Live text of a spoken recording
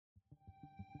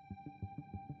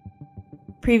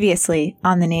Previously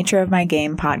on the Nature of My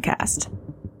Game podcast.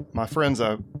 My friends,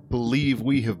 I believe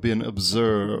we have been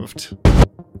observed.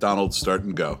 Donald's starting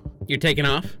to go. You're taking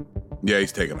off? Yeah,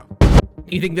 he's taking off.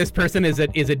 You think this person is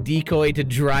a decoy to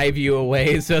drive you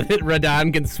away so that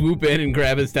Radon can swoop in and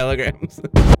grab his telegrams?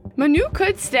 Manu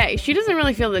could stay. She doesn't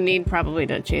really feel the need probably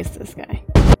to chase this guy.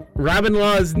 Robin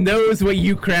Laws knows what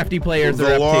you crafty players are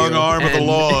up to. The long arm of the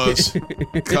laws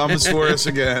comes for us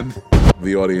again.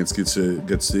 The audience gets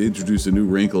to introduce a new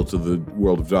wrinkle to the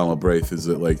world of Donald Braith, is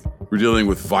that, like, we're dealing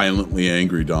with violently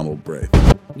angry Donald Braith.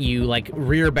 You, like,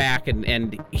 rear back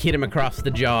and hit him across the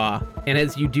jaw, and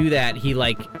as you do that,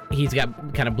 he's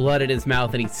got kind of blood in his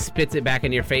mouth, and he spits it back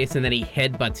in your face, and then he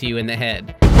headbutts you in the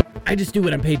head. I just do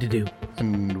what I'm paid to do.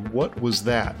 And what was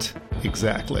that,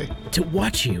 exactly? To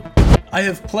watch you. I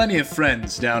have plenty of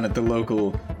friends down at the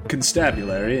local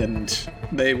constabulary, and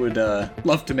they would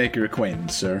love to make your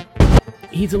acquaintance, sir.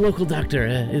 He's a local doctor.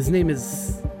 His name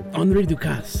is Henri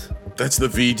Ducasse. That's the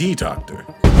VD doctor.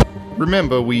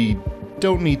 Remember, we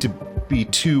don't need to be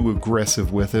too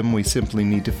aggressive with him. We simply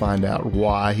need to find out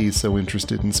why he's so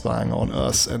interested in spying on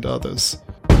us and others.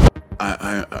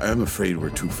 I'm afraid we're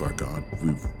too far gone.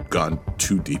 We've gone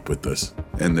too deep with this,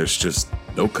 and there's just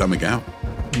no coming out.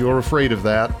 You're afraid of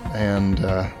that, and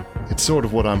it's sort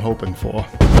of what I'm hoping for.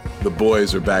 The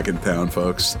boys are back in town,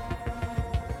 folks.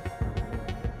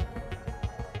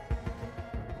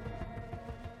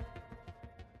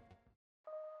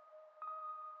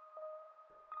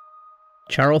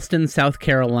 Charleston, South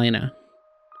Carolina,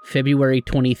 February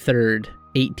 23rd,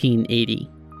 1880.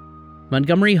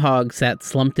 Montgomery Hogg sat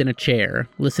slumped in a chair,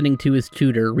 listening to his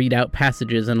tutor read out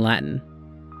passages in Latin.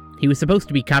 He was supposed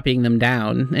to be copying them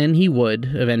down, and he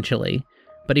would, eventually,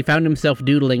 but he found himself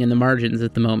doodling in the margins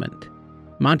at the moment.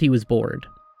 Monty was bored.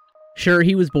 Sure,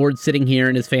 he was bored sitting here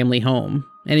in his family home.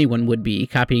 Anyone would be,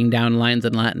 copying down lines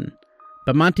in Latin.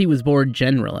 But Monty was bored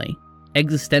generally.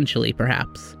 Existentially,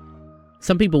 perhaps.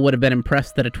 Some people would have been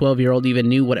impressed that a 12-year-old even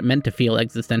knew what it meant to feel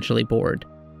existentially bored.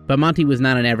 But Monty was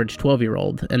not an average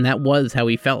 12-year-old, and that was how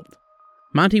he felt.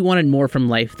 Monty wanted more from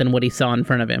life than what he saw in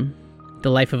front of him.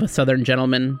 The life of a southern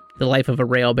gentleman, the life of a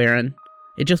rail baron.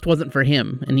 It just wasn't for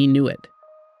him, and he knew it.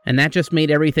 And that just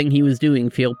made everything he was doing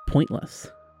feel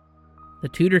pointless. The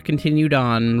tutor continued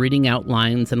on, reading out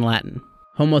lines in Latin.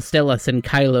 Homo stellas in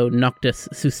caelo noctis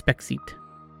suspexit.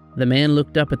 The man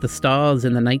looked up at the stars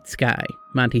in the night sky,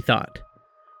 Monty thought.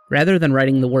 Rather than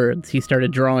writing the words, he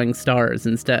started drawing stars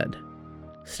instead.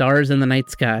 Stars in the night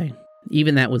sky.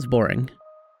 Even that was boring.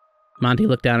 Monty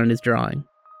looked down at his drawing.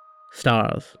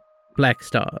 Stars. Black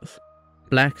stars.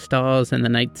 Black stars in the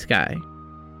night sky.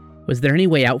 Was there any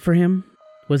way out for him?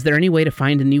 Was there any way to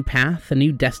find a new path, a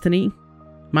new destiny?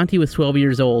 Monty was 12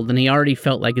 years old, and he already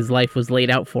felt like his life was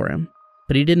laid out for him.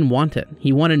 But he didn't want it.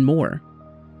 He wanted more.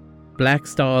 Black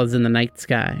stars in the night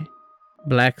sky.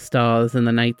 Black stars in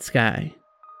the night sky.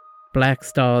 Black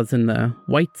stars in the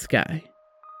white sky.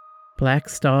 Black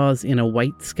stars in a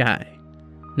white sky.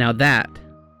 Now that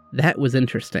was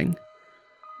interesting.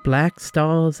 Black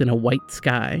stars in a white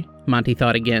sky, Monty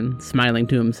thought again, smiling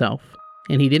to himself.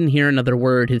 And he didn't hear another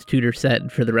word his tutor said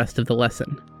for the rest of the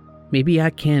lesson. Maybe I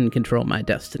can control my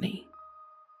destiny.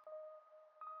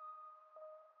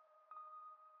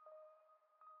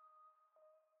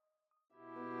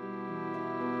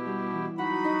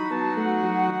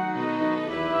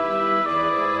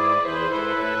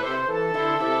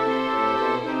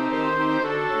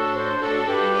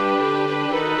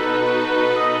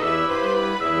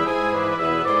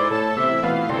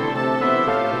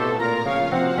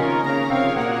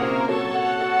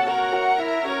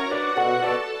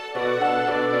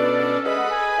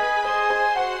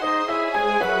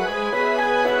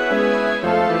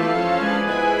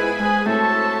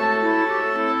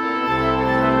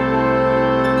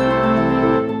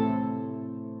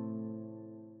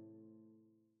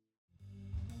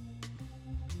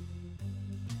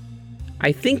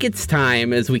 I think it's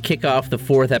time, as we kick off the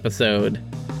 4th episode,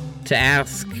 to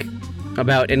ask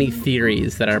about any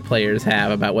theories that our players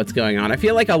have about what's going on. I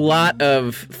feel like a lot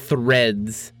of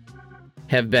threads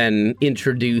have been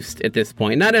introduced at this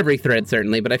point. Not every thread,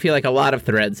 certainly, but I feel like a lot of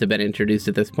threads have been introduced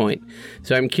at this point.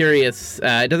 So I'm curious,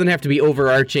 it doesn't have to be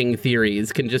overarching theories,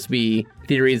 it can just be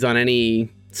theories on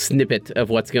any snippet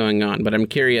of what's going on, but I'm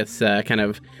curious kind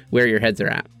of where your heads are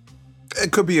at.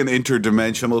 It could be an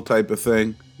interdimensional type of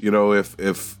thing. You know, if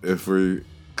we're,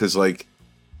 because, like,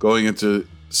 going into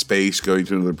space, going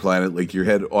to another planet, like, your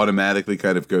head automatically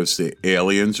kind of goes to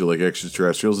aliens or, like,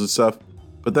 extraterrestrials and stuff.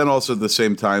 But then also at the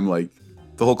same time, like,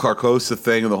 the whole Carcosa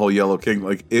thing and the whole Yellow King,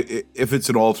 like, if it's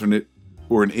an alternate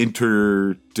or an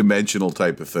interdimensional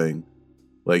type of thing,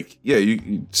 Like, yeah,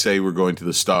 you say we're going to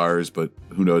the stars, but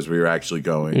who knows where you're actually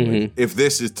going. Like, if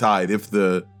this is tied, if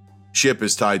the ship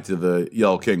is tied to the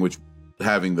Yellow King, which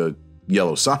having the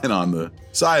yellow sign on the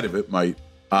side of it might,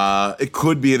 it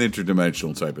could be an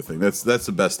interdimensional type of thing. That's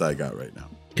the best I got right now.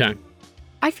 Okay.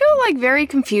 I feel like very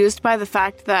confused by the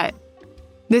fact that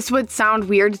this would sound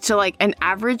weird to like an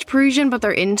average Parisian, but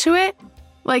they're into it.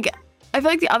 Like, I feel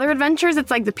like the other adventures,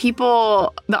 it's like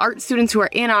the art students who are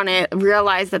in on it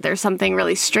realize that there's something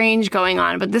really strange going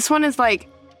on. But this one is like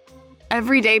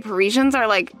everyday Parisians are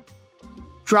like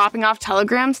dropping off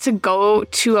telegrams to go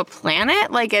to a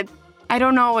planet. Like, I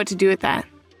don't know what to do with that.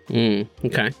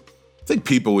 Okay. I think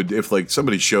people would, if like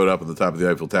somebody showed up at the top of the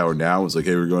Eiffel Tower now and was like,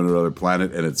 hey, we're going to another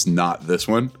planet and it's not this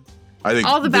one. I think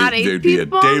all the bad there'd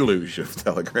people? be a deluge of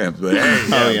telegrams. But,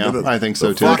 hey, I think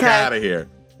so too. Fuck out of here.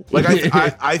 Like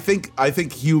I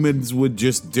think humans would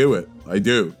just do it. I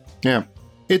do. Yeah.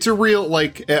 It's a real,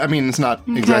 like, I mean, it's not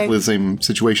exactly the same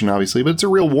situation, obviously, but it's a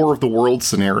real War of the Worlds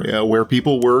scenario where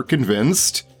people were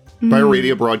convinced by a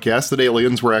radio broadcast that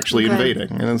aliens were actually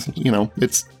invading. And, it's, you know,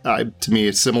 it's, to me,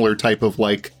 a similar type of,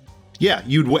 like, yeah,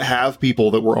 you'd have people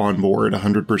that were on board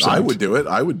 100%. I would do it.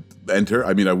 I would enter.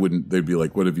 I mean, I wouldn't. They'd be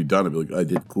like, what have you done? I'd be like, I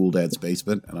did Cool Dad's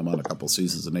Basement, and I'm on a couple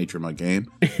seasons of Nature in my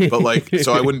game. But, like,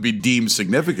 so I wouldn't be deemed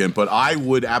significant, but I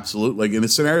would absolutely, like, in a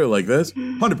scenario like this,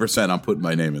 100% I'm putting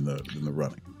my name in the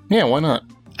running. Yeah, why not?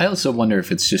 I also wonder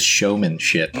if it's just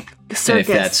showmanship, Circus. and if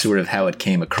that's sort of how it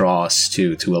came across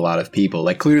to a lot of people.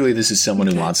 Like, clearly this is someone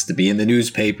who wants to be in the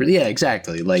newspaper. Yeah,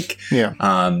 exactly. Like,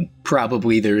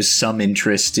 probably there's some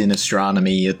interest in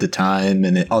astronomy at the time,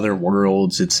 and in other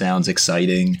worlds it sounds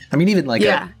exciting. I mean, even like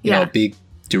a big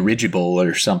dirigible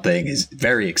or something is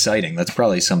very exciting. That's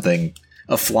probably something.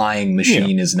 A flying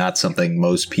machine is not something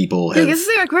most people have. It's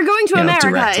like, we're going to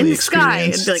America in the sky.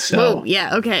 experienced, It's like, whoa,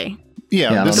 yeah, okay.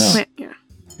 Yeah,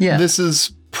 Yeah. this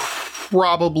is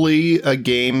probably a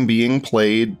game being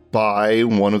played by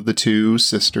one of the two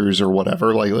sisters or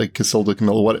whatever, like Cassilda,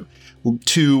 Camilla,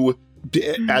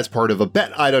 as part of a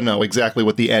bet. I don't know exactly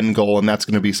what the end goal, and that's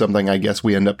going to be something I guess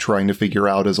we end up trying to figure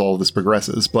out as all of this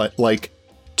progresses. But like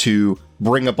to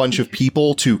bring a bunch of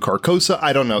people to Carcosa,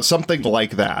 I don't know, something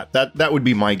like that. That would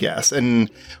be my guess.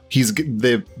 And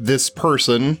this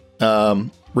person,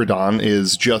 Radon,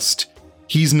 is just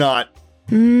he's not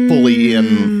fully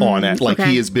in on it. Like,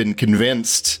 he has been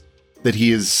convinced that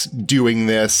he is doing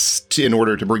this in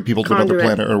order to bring people to another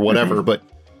planet or whatever, but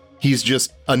he's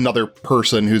just another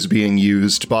person who's being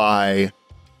used by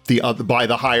the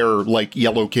higher, like,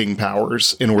 Yellow King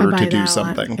powers in order to do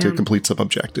something, to complete some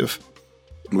objective.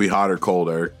 We hot or cold,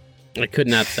 Eric? I could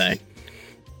not say.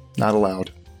 Not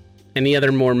allowed. Any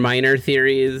other more minor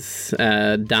theories?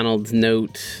 Donald's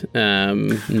note,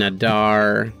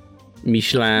 Nadar,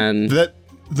 Michelin.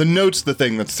 The note's the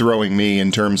thing that's throwing me in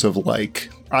terms of, like,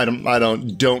 I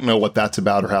don't know what that's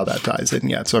about or how that ties in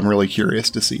yet. So I'm really curious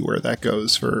to see where that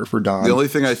goes for Don. The only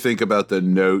thing I think about the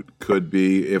note could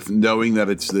be if knowing that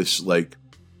it's this, like,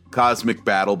 cosmic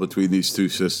battle between these two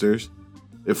sisters.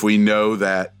 If we know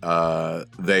that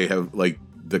they have, like,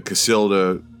 the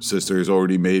Cassilda sisters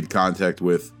already made contact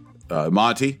with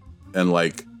Monty, and,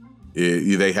 like,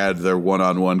 they had their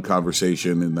one-on-one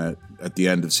conversation in that at the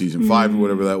end of season 5 or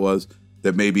whatever that was,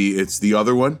 that maybe it's the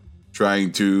other one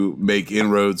trying to make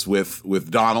inroads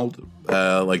with Donald,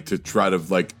 like to try to,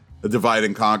 like, a divide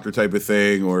and conquer type of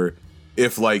thing, or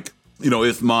if, like, you know,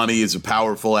 if Monty is a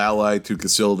powerful ally to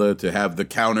Cassilda, to have the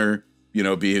counter, you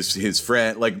know, be his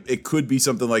friend. Like, it could be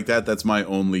something like that. That's my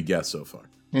only guess so far.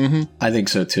 Mm-hmm. I think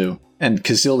so too. And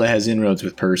Cassilda has inroads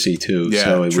with Percy too.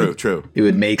 Yeah, so true. It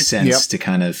would make sense to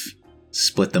kind of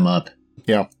split them up.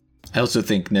 Yeah. I also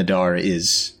think Nadar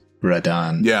is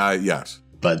Radon. Yeah, yes.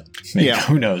 But maybe,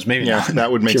 who knows? Maybe not.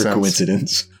 That would make Pure sense.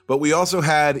 Coincidence. But we also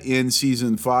had in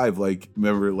season 5, like,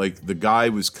 remember, like, the guy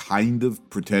was kind of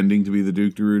pretending to be the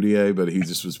Duke de Roudier, but he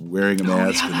just was wearing a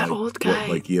mask. that and, like, old guy.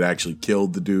 like, he had actually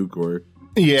killed the Duke, or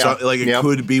Yeah. so, like, it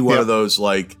could be one of those,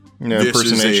 like, this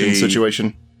impersonation is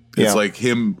situation. It's like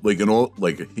him, like an old,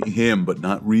 like him, but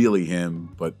not really him,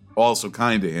 but also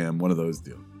kind of him. One of those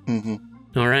deals. Mm-hmm.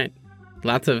 All right.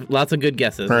 Lots of good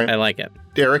guesses. Right. I like it.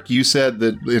 Derek, you said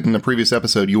that in the previous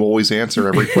episode you always answer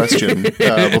every question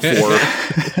before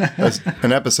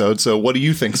an episode. So what do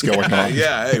you think's going on?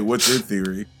 Yeah, hey, what's your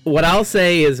theory? What I'll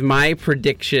say is my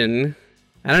prediction.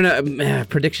 I don't know.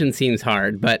 Prediction seems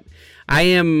hard, but I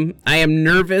am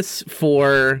nervous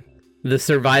for the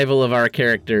survival of our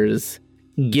characters,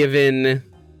 given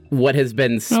what has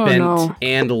been spent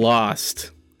and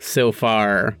lost so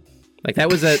far. Like,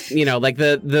 that was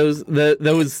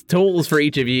those tolls for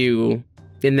each of you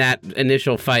in that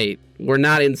initial fight were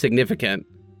not insignificant,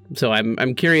 So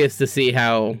I'm curious to see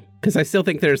how, because I still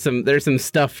think there's some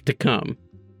stuff to come.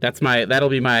 That'll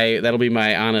be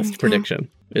my honest prediction.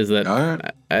 Is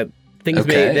that things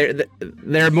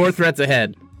there are more threats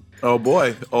ahead. Oh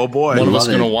boy! One of us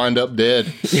going to wind up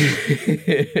dead.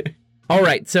 All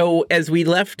right, so as we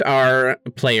left our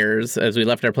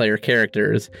player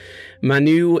characters,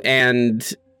 Manu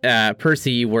and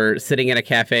Percy were sitting at a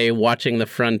cafe watching the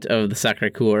front of the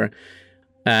Sacré-Cœur,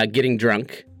 getting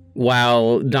drunk,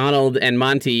 while Donald and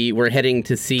Monty were heading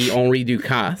to see Henri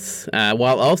Ducasse,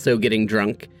 while also getting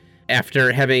drunk,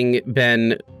 after having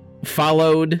been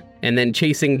followed and then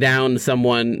chasing down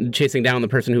the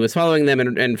person who was following them,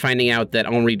 and finding out that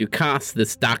Henri Ducasse,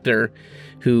 this doctor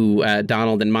who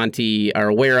Donald and Monty are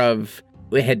aware of,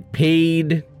 had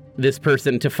paid this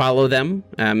person to follow them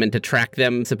and to track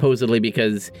them, supposedly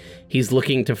because he's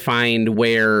looking to find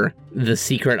where the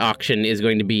secret auction is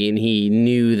going to be, and he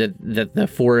knew that the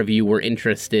four of you were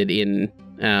interested in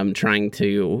trying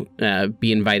to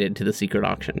be invited to the secret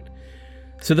auction.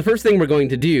 So the first thing we're going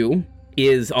to do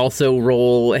is also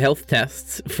roll health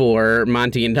tests for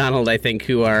Monty and Donald, I think,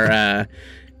 who are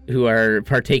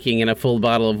partaking in a full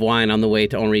bottle of wine on the way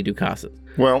to Henri Ducasse.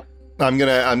 Well, I'm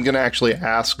gonna actually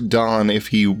ask Don if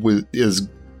he is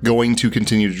going to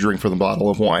continue to drink from the bottle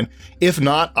of wine. If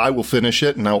not, I will finish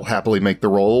it and I will happily make the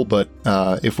roll. But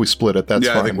if we split it, that's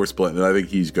fine. I think we're splitting it. I think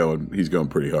he's going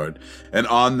pretty hard. And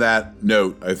on that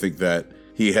note, I think that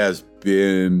he has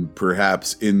been,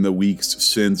 perhaps in the weeks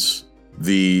since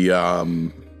the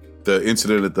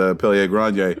incident at the Palais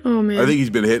Grande, oh, man. I think he's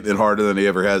been hitting it harder than he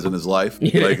ever has in his life, and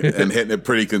hitting it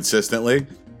pretty consistently.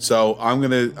 So I'm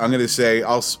gonna say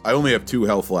I only have 2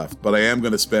 health left, but I am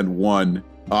gonna spend 1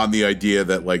 on the idea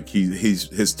that like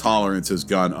his tolerance has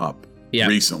gone up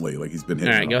recently, like he's been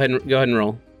hitting. All right, go ahead and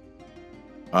roll.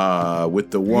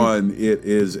 With the 1, it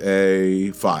is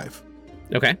a 5.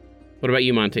 Okay. What about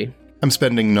you, Monty? I'm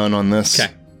spending none on this.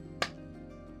 Okay.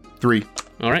 3.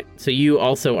 All right. So you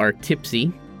also are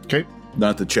tipsy. Okay.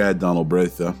 Not the Chad Donald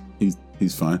Braith though.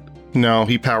 He's fine. No,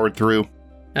 he powered through.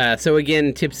 So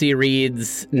again, tipsy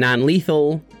reads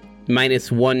non-lethal,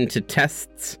 -1 to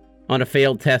tests. On a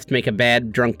failed test, make a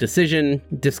bad drunk decision.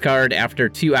 Discard after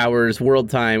 2 hours world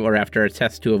time or after a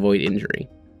test to avoid injury.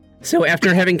 So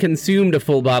after having consumed a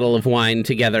full bottle of wine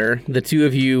together, the two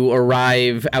of you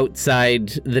arrive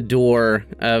outside the door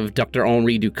of Dr.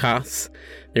 Henri Ducasse.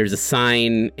 There's a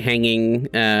sign hanging,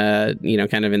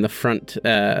 kind of in the front,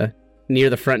 near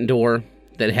the front door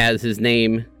that has his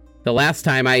name. The last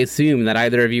time I assume that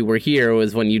either of you were here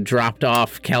was when you dropped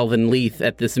off Calvin Leith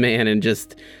at this man and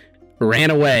just ran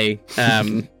away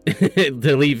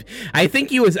to leave. I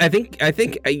think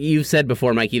you said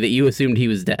before, Mikey, that you assumed he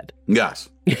was dead. Yes.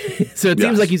 So it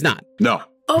seems like he's not. No.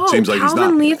 Oh, seems like Calvin he's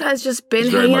not. Leith has just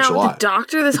been hanging out with the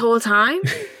doctor this whole time?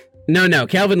 No,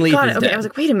 Calvin Leith is dead. I was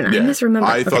like, wait a minute, I misremembered.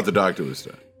 I thought the doctor was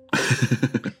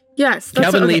dead. Yes.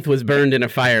 Calvin Leith was burned in a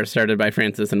fire started by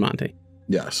Francis and Monty.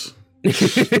 Yes.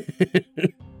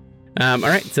 All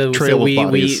right, so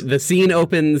bodies. the scene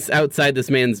opens outside this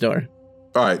man's door.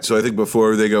 All right, so I think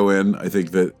before they go in, I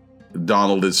think that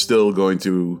Donald is still going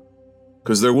to,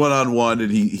 because they're one-on-one,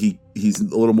 and he's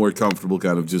a little more comfortable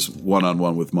kind of just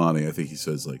one-on-one with Monty. I think he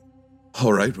says, like,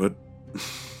 all right, what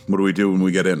do we do when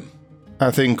we get in?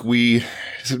 I think we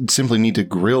simply need to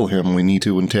grill him. We need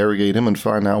to interrogate him and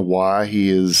find out why he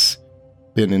has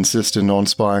been insistent on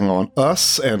spying on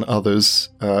us and others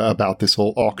about this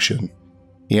whole auction.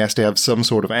 He has to have some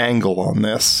sort of angle on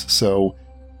this, so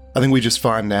I think we just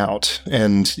find out.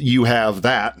 And you have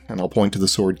that, and I'll point to the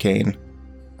sword cane,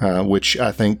 which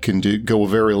I think can go a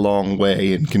very long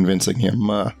way in convincing him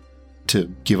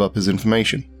to give up his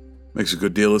information. Makes a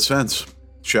good deal of sense.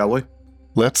 Shall we?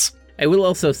 Let's. I will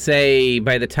also say,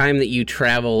 by the time that you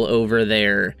travel over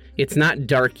there, it's not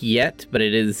dark yet, but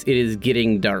it is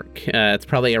getting dark. It's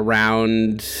probably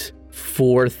around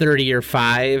 4:30 or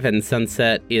 5, and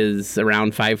sunset is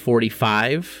around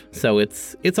 5:45. So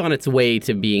it's on its way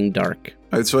to being dark.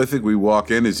 All right, so I think we walk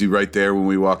in. Is he right there when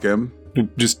we walk in? I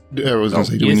was going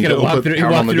to say, do we need to walk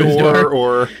pound on the door,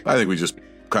 or I think we just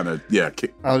kind of push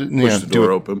the do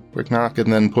door it. open. Quick knock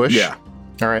and then push. Yeah.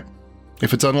 All right.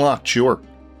 If it's unlocked, sure.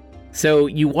 So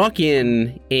you walk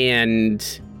in and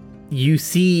you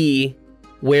see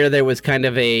where there was kind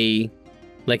of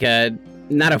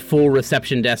not a full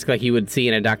reception desk like you would see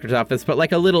in a doctor's office, but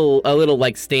like a little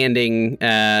like standing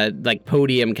like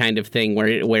podium kind of thing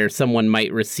where someone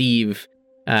might receive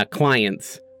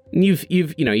clients. And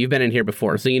you've been in here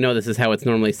before, so you know this is how it's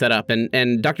normally set up.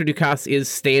 And Dr. Ducasse is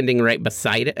standing right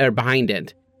beside it or behind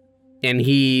it. And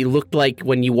he looked like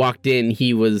when you walked in,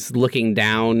 he was looking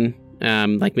down,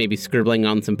 like maybe scribbling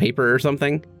on some paper or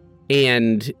something.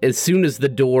 And as soon as the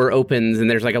door opens and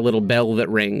there's like a little bell that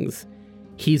rings,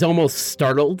 he's almost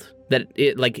startled that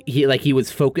he was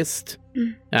focused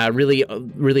really,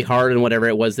 really hard on whatever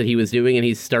it was that he was doing, and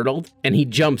he's startled. And he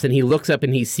jumps and he looks up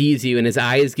and he sees you, and his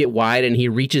eyes get wide, and he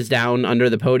reaches down under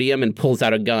the podium and pulls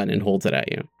out a gun and holds it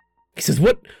at you. He says,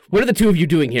 What are the two of you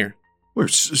doing here? We're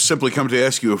simply come to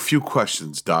ask you a few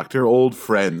questions, Doctor. Old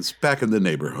friends back in the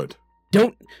neighborhood.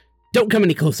 Don't come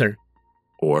any closer.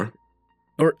 Or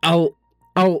I'll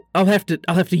have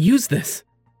to use this.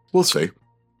 We'll see.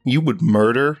 You would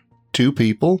murder 2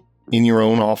 people in your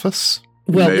own office?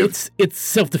 Well, it's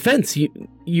self-defense.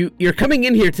 You're coming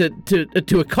in here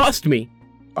to accost me.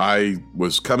 I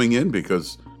was coming in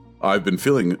because I've been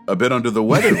feeling a bit under the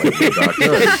weather lately,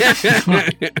 Doctor.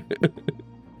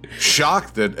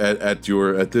 Shocked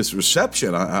at this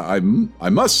reception. I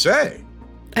must say.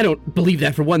 I don't believe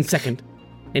that for 1 second.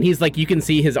 And he's like, you can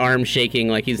see his arm shaking,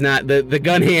 like he's not, the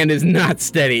gun hand is not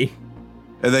steady.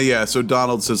 And then, so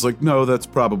Donald says, like, no, that's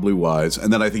probably wise.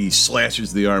 And then I think he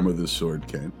slashes the arm with his sword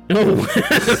cane.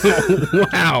 Oh,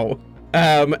 wow.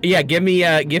 Give me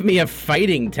a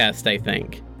fighting test, I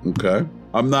think. Okay.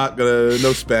 I'm not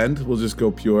no spend. We'll just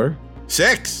go pure.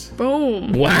 6.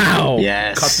 Boom. Wow.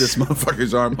 Yes. Cut this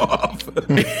motherfucker's arm off.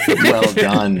 Well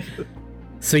done.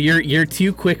 So you're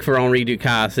too quick for Henri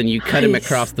Ducasse, and you cut him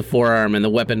across the forearm, and the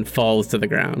weapon falls to the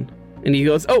ground. And he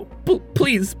goes, "Oh,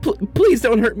 please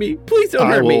don't hurt me. Please don't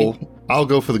hurt me." I'll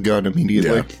go for the gun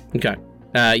immediately. Yeah.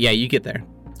 Okay. You get there.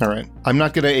 All right. I'm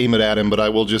not going to aim it at him, but I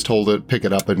will just pick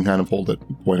it up and kind of hold it,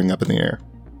 pointing up in the air.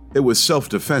 It was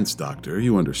self-defense, Doctor.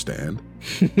 You understand.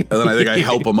 And then I think I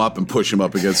help him up and push him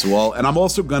up against the wall. And I'm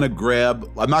also going to grab,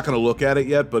 I'm not going to look at it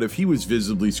yet, but if he was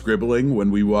visibly scribbling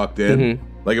when we walked in,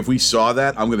 like if we saw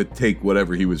that, I'm going to take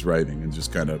whatever he was writing and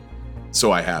just kind of,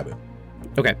 so I have it.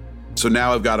 Okay. So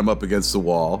now I've got him up against the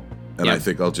wall, and I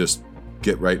think I'll just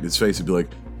get right in his face and be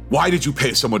like, why did you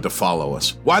pay someone to follow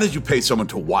us? Why did you pay someone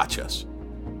to watch us?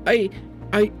 I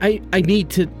need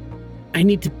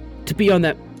to be on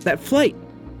that flight.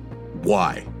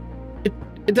 Why?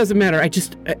 It doesn't matter.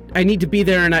 I need to be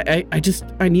there, and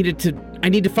I need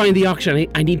to find the auction.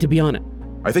 I need to be on it.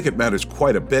 I think it matters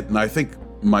quite a bit, and I think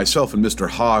myself and Mr.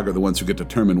 Hogg are the ones who get to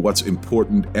determine what's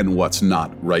important and what's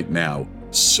not right now,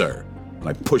 sir. And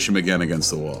I push him again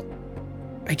against the wall.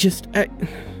 I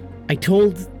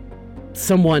told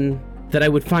someone that I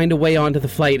would find a way onto the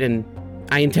flight, and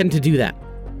I intend to do that.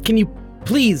 Can you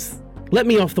please let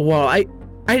me off the wall? I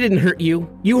didn't hurt you.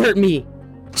 You hurt me.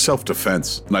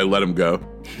 Self-defense. And I let him go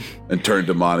and turn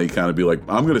to Monty, kind of be like,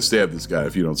 I'm going to stab this guy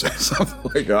if you don't say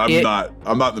something. Like, I'm not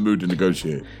in the mood to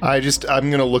negotiate. I'm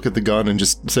going to look at the gun and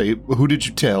just say, who did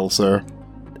you tell, sir?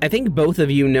 I think both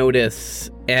of you notice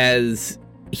as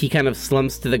he kind of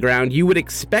slumps to the ground, you would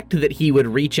expect that he would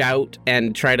reach out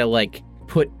and try to,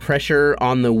 put pressure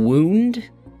on the wound,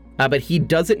 but he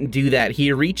doesn't do that.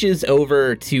 He reaches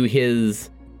over to his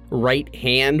right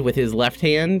hand with his left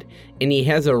hand, and he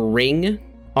has a ring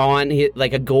on his,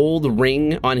 a gold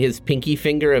ring on his pinky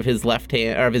finger of his left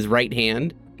hand, or of his right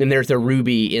hand, and there's a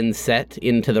ruby inset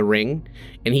into the ring,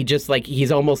 and he just,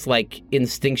 he's almost,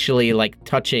 instinctually,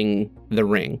 touching the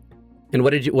ring. And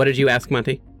what did you ask,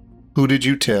 Monty? Who did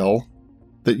you tell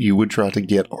that you would try to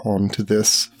get onto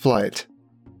this flight?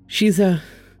 She's a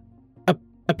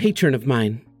patron of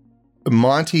mine.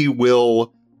 Monty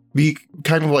will be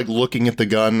kind of looking at the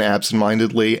gun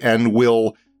absentmindedly and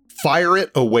will fire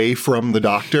it away from the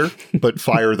doctor, but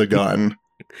fire the gun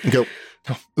and go,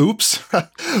 oops.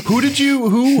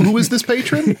 Who is this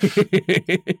patron?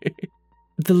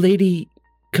 The lady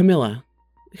Camilla.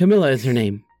 Camilla is her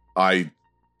name. I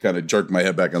kind of jerk my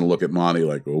head back and look at Monty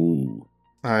like, ooh.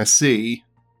 I see.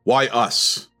 Why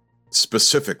us,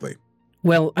 specifically?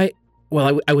 Well, I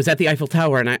was at the Eiffel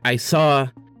Tower, and I saw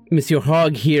Monsieur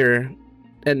Hogg here,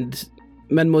 and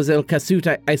Mademoiselle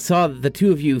Cassilda. I saw the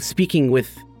two of you speaking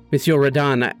with Monsieur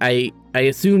Radon. I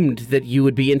assumed that you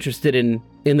would be interested in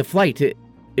the flight.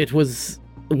 It was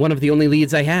one of the only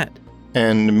leads I had.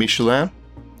 And Michelin?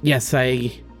 Yes,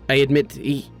 I admit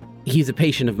he's a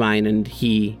patient of mine, and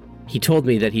he told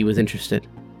me that he was interested.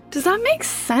 Does that make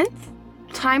sense?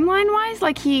 Timeline-wise,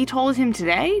 he told him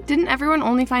today? Didn't everyone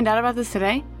only find out about this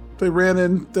today? They ran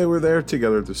in, they were there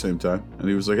together at the same time. And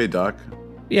he was like, hey, Doc.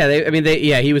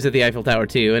 Yeah, he was at the Eiffel Tower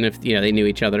too, and if, they knew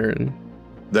each other. And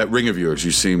that ring of yours,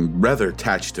 you seem rather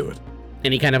attached to it.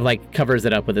 And he kind of covers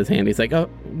it up with his hand. He's like, oh,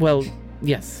 well,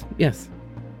 yes.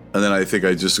 And then I think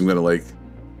I just am going to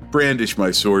brandish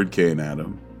my sword cane at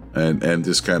him and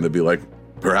just kind of be like,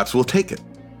 perhaps we'll take it.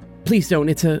 Please don't.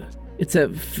 It's a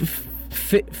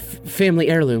family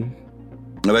heirloom.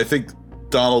 And I think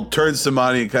Donald turns to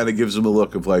Monty and kind of gives him a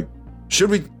look of should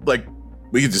we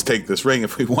we could just take this ring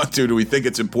if we want to. Do we think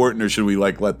it's important, or should we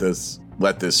let this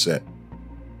sit?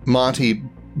 Monty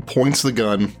points the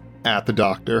gun at the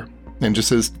doctor and just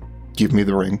says, "Give me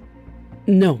the ring."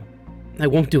 No, I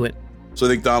won't do it. So I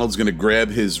think Donald's going to grab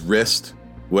his wrist,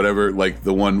 whatever,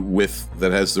 the one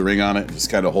that has the ring on it, and just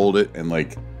kind of hold it and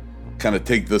kind of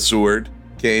take the sword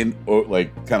cane or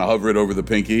kind of hover it over the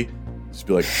pinky. Just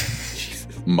be like,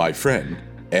 "My friend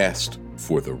asked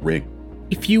for the ring.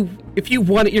 If you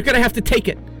want it, you're going to have to take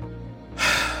it."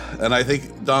 And I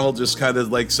think Donald just kind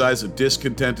of sighs a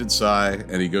discontented sigh,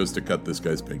 and he goes to cut this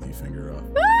guy's pinky finger off.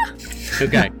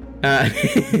 Okay.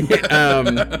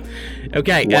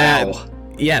 Okay. Wow.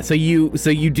 Yeah. So you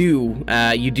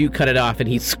do cut it off, and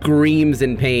he screams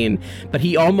in pain. But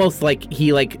he almost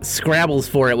scrabbles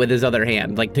for it with his other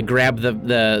hand, to grab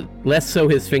the less so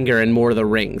his finger and more the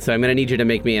ring. So I'm gonna need you to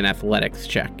make me an athletics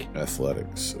check.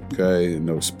 Athletics. Okay.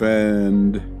 No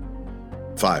spend.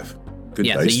 5. Good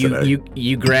dice so today.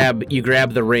 you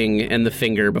grab the ring and the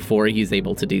finger before he's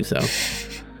able to do so.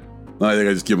 I think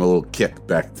I just give him a little kick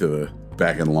back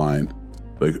in line.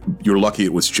 You're lucky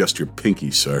it was just your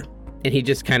pinky, sir. And he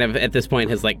just kind of, at this point,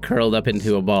 has curled up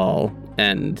into a ball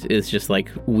and is just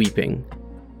weeping.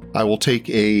 I will take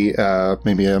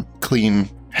maybe a clean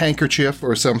handkerchief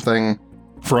or something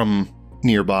from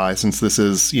nearby, since this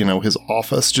is, his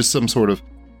office, just some sort of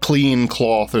clean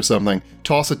cloth or something.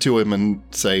 Toss it to him and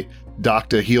say,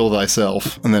 "Doctor, heal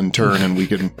thyself," and then turn and we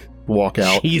can walk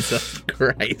out. Jesus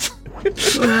Christ.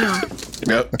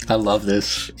 Yep. I love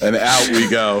this. And out we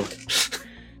go.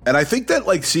 And I think that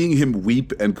seeing him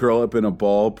weep and curl up in a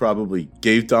ball probably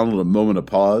gave Donald a moment of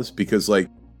pause, because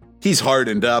he's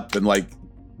hardened up and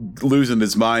losing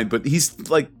his mind, but he's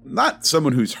not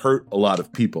someone who's hurt a lot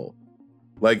of people.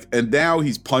 And now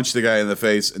he's punched the guy in the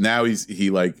face, and now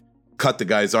he cut the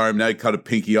guy's arm, now he cut a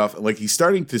pinky off. He's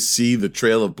starting to see the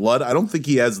trail of blood. I don't think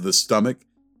he has the stomach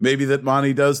maybe that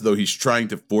Monty does, though he's trying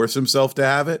to force himself to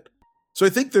have it. So I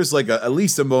think there's at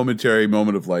least a momentary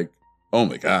moment of oh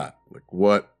my God,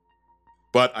 what?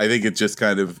 But I think it's just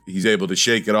kind of, he's able to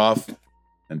shake it off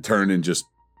and turn and just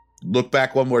look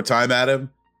back one more time at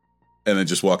him and then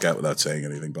just walk out without saying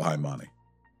anything behind Monty.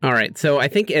 All right. So I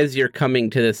think as you're coming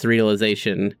to this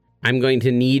realization, I'm going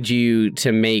to need you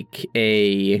to make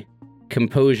a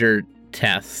composure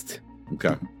test.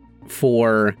 Okay.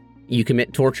 For you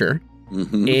commit torture.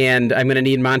 Mm-hmm. And I'm going to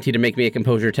need Monty to make me a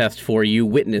composure test for you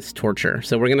witness torture.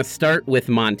 So we're going to start with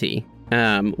Monty.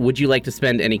 Would you like to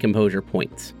spend any composure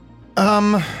points?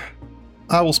 I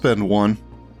will spend 1.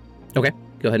 Okay.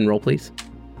 Go ahead and roll, please.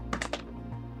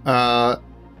 A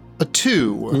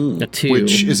 2. A 2.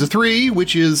 Which is a 3,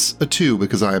 which is a 2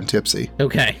 because I am tipsy.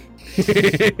 Okay.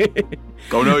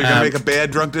 Oh no, you're going to make a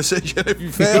bad drunk decision if you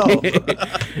fail.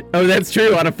 Oh, that's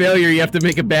true. On a failure, you have to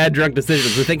make a bad drunk decision.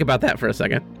 So think about that for a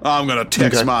second. I'm going to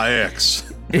text my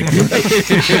ex.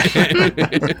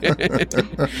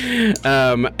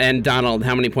 And Donald,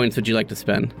 how many points would you like to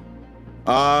spend?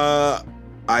 I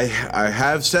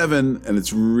have 7, and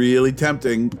it's really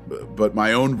tempting, but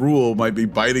my own rule might be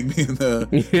biting me in the...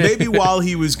 Maybe while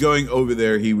he was going over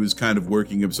there, he was kind of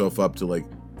working himself up to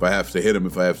if I have to hit him,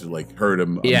 if I have to hurt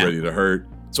him, I'm ready to hurt.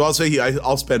 So I'll say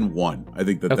I'll spend 1. I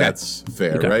think that's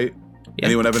fair, right? Yeah.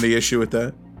 Anyone have any issue with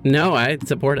that? No, I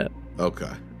support it.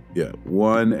 Okay. Yeah,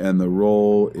 1, and the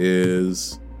roll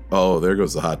is... Oh, there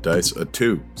goes the hot dice. A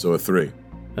 2, so a 3.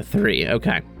 A 3,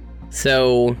 okay.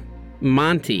 So,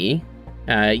 Monty,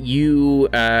 you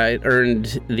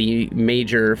earned the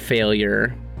major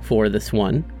failure for this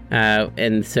one.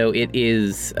 And so it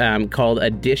is called a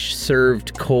dish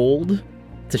served cold.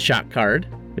 It's a shot card,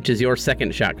 which is your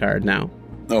second shot card now.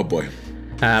 Oh, boy.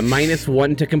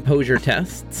 -1 to composure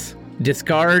tests.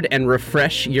 Discard and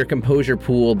refresh your composure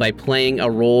pool by playing a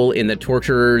role in the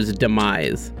torturer's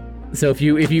demise. So if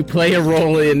you play a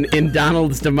role in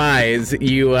Donald's demise,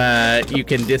 you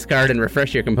can discard and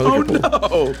refresh your composure pool.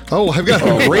 No. Oh, I've got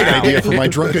a great idea for my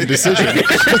drunken decision.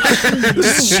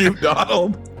 Shoot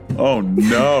Donald. Oh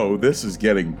no, this is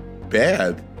getting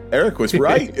bad. Eric was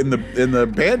right in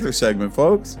the banter segment,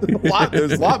 folks.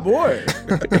 There's a lot more.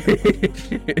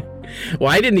 Well,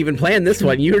 I didn't even plan this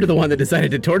one. You were the one that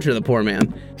decided to torture the poor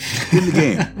man. In the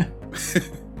game.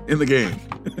 In the game.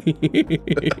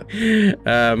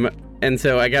 And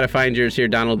so I gotta find yours here,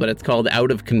 Donald, but it's called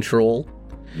Out of Control.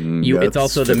 It's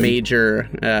also the major,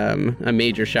 a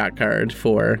major shot card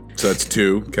for. So that's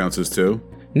 2. Counts as 2.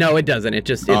 No, it doesn't. It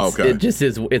just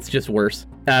it's just worse.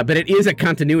 But it is a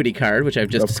continuity card, which I've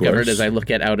just discovered as I look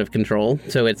at Out of Control.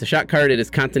 So it's a shot card. It is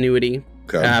continuity.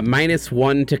 Okay.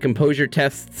 -1 to composure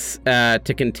tests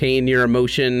to contain your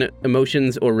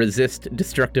emotions or resist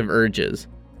destructive urges.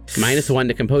 -1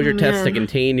 to composure tests to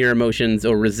contain your emotions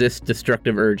or resist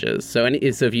destructive urges. So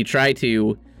if you try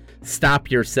to stop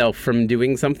yourself from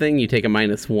doing something, you take a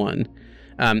 -1.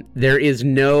 There is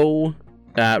no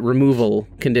removal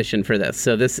condition for this.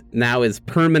 So this now is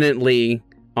permanently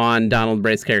on Donald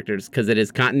Bray's characters because it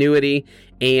is continuity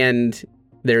and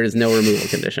there is no removal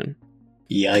condition.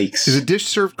 Yikes. Is a dish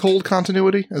served cold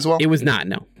continuity as well? It was not,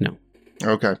 no.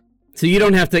 Okay. So you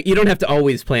don't have to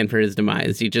always plan for his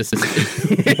demise. You just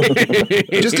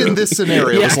just in this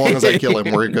scenario, as long as I kill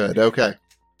him, we're good. Okay.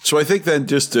 So I think then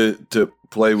just to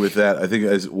play with that, I think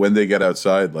as when they get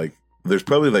outside, like there's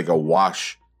probably like a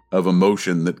wash of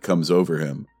emotion that comes over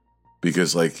him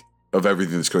because like of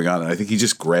everything that's going on. And I think he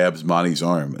just grabs Monty's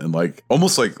arm and like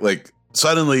almost like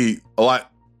suddenly a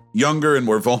lot younger and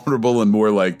more vulnerable and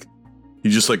more like he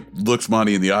just like looks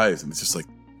Monty in the eyes and it's just like,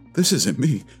 this isn't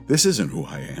me. This isn't who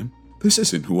I am. This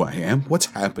isn't who I am. What's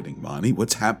happening, Monty?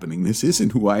 What's happening? This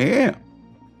isn't who I am.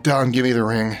 Don, give me the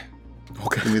ring.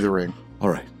 Okay. Give me the ring. All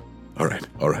right.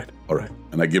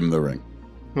 And I give him the ring.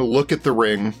 Look at the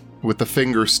ring with the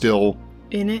finger still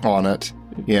In it? on it.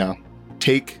 Yeah.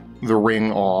 Take the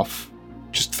ring off.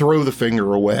 Just throw the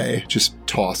finger away. Just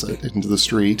toss it into the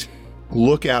street.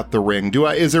 Look at the ring.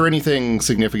 Is there anything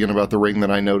significant about the ring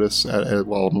that I notice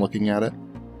while I'm looking at it?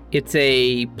 It's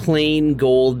a plain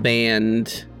gold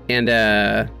band and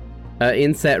a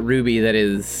inset ruby that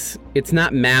it's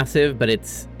not massive, but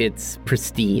it's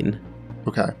pristine.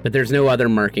 Okay. But there's no other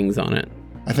markings on it.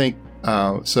 I think,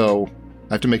 so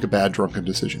I have to make a bad drunken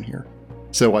decision here.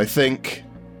 So I think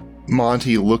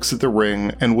Monty looks at the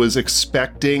ring and was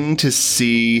expecting to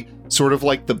see sort of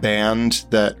like the band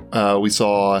that we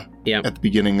saw at the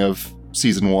beginning of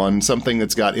season 1, something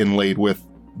that's got inlaid with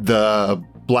the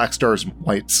Black Star's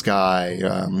White Sky,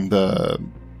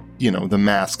 the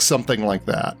mask, something like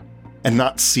that. And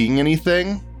not seeing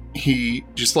anything, he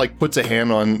just like puts a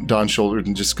hand on Don's shoulder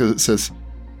and just says,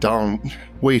 Don,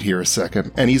 wait here a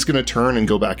second. And he's going to turn and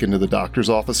go back into the doctor's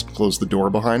office and close the door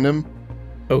behind him.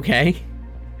 Okay.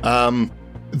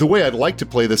 The way I'd like to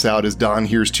play this out is Don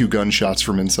hears 2 gunshots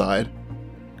from inside.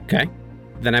 Okay.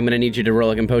 Then I'm going to need you to roll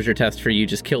a composure test for you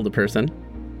just killed a person.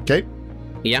 Okay.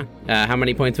 Yeah. How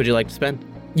many points would you like to spend?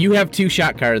 You have 2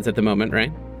 shot cards at the moment,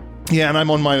 right? Yeah, and I'm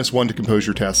on -1 to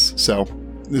composure tests, so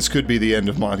this could be the end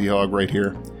of Monty Hogg right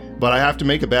here. But I have to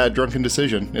make a bad drunken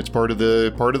decision. It's part of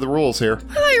the rules here.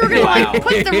 I thought you were going to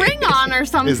put the ring on or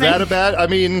something. Is that a bad? I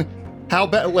mean, how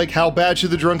bad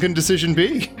should the drunken decision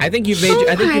be? I think you've made.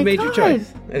 I think you made your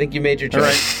choice. I think you made your choice.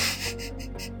 All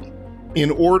right.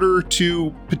 In order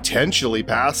to potentially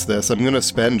pass this, I'm going to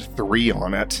spend 3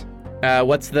 on it.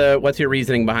 What's your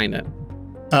reasoning behind it?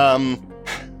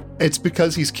 It's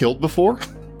because he's killed before.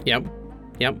 Yep.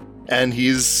 And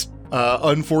he's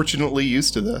unfortunately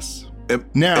used to this. Am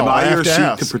I your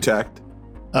seek to protect?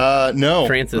 No.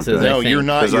 Francis is. No, you're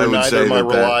not. You're neither my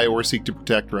rely that or seek to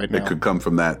protect right now. It could come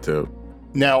from that too.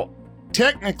 Now,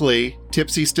 technically,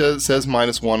 Tipsy says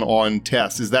 -1 on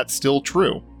tests. Is that still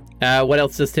true? What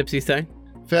else does Tipsy say?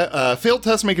 Failed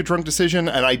tests make a drunk decision,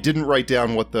 and I didn't write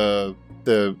down what the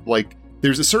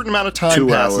there's a certain amount of time 2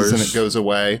 passes hours. and it goes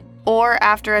away. Or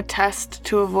after a test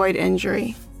to avoid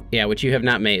injury. Yeah, which you have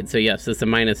not made. So yes, it's a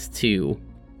 -2.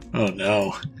 Oh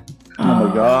no. Oh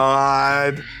my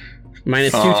god.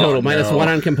 -2 total. No. -1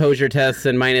 on composure tests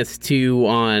and -2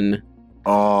 on.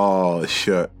 Oh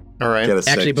shit. All right. Get a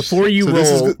 6. Actually, before you So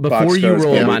this is roll, the box stars,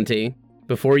 yeah. Monty,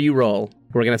 before you roll,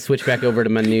 we're gonna switch back over to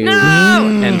Manu No!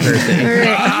 and Percy.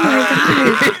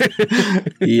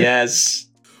 Yes.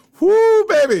 Woo,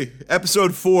 baby.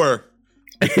 Episode 4.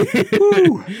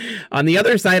 Woo. On the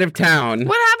other side of town.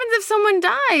 What happens if someone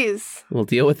dies? We'll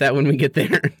deal with that when we get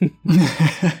there.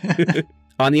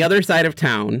 On the other side of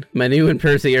town, Manu and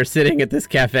Percy are sitting at this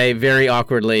cafe very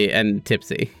awkwardly and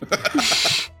tipsy.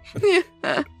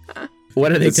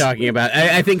 What are they talking about?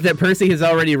 I think that Percy has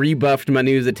already rebuffed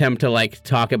Manu's attempt to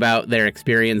talk about their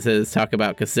experiences, talk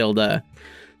about Cassilda.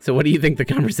 So what do you think the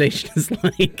conversation is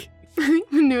like?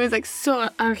 Manu is like, so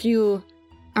are you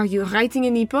writing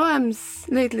any poems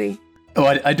lately? Oh,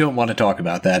 I don't want to talk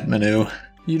about that, Manu.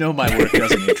 You know my work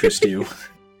doesn't interest you.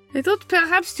 I thought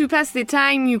perhaps to pass the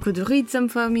time you could read some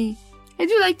for me. I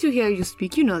do like to hear you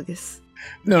speak, you know this.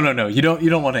 No. You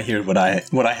don't want to hear what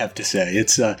I have to say.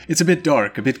 It's a bit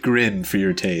dark, a bit grim for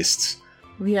your tastes.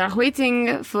 We are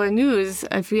waiting for news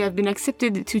if we have been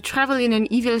accepted to travel in an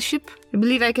evil ship. I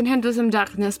believe I can handle some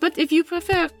darkness, but if you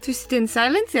prefer to sit in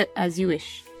silence, as you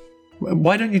wish.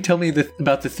 Why don't you tell me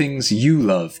about the things you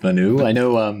love, Manu? I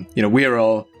know, we are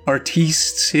all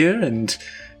artistes here, and,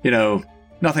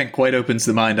 Nothing quite opens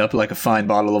the mind up like a fine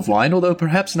bottle of wine, although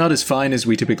perhaps not as fine as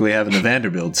we typically have in the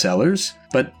Vanderbilt cellars.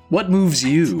 But what moves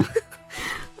you?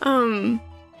 I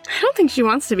don't think she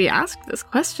wants to be asked this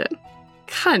question.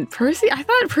 God, Percy? I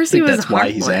thought Percy was that's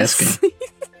why he's asking.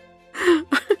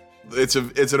 It's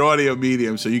an audio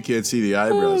medium, so you can't see the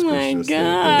eyebrows. Oh my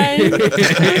god.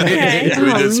 Okay.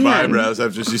 We did some man. eyebrows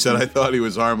after she said I thought he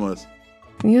was harmless.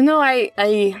 You know, I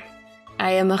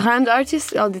am around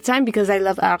artists all the time because I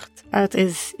love art. Art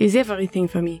is everything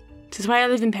for me. Which is why I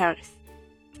live in Paris.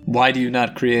 Why do you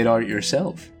not create art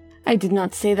yourself? I did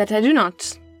not say that I do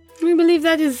not. I believe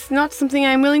that is not something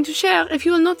I am willing to share if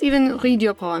you will not even read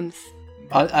your poems.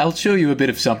 I'll show you a bit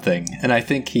of something. And I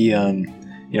think he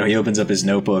opens up his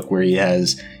notebook where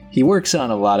he works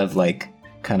on a lot of like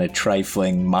kind of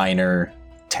trifling, minor,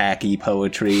 tacky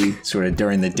poetry sort of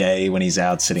during the day when he's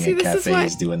out sitting in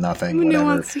cafes doing nothing, Manu whatever.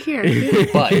 wants to hear.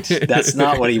 But that's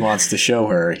not what he wants to show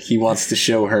her. He wants to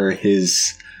show her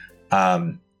his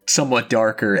somewhat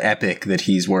darker epic that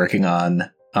he's working on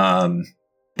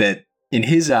that in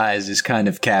his eyes is kind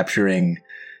of capturing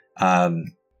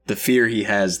the fear he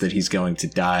has that he's going to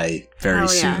die very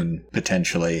soon,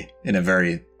 potentially, in a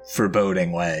very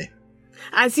foreboding way.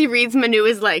 As he reads, Manu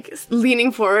is like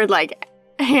leaning forward, like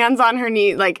hands on her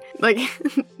knee, like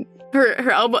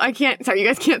her elbow. Sorry, you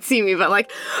guys can't see me, but like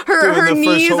her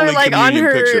knees are like on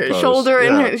her shoulder,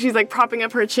 and she's like propping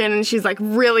up her chin, and she's like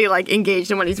really like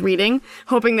engaged in what he's reading,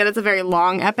 hoping that it's a very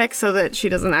long epic so that she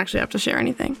doesn't actually have to share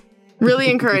anything. Really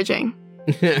encouraging.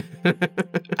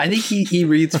 I think he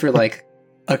reads for like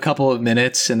a couple of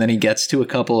minutes, and then he gets to a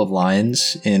couple of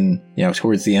lines in,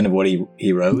 towards the end of what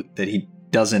he wrote that he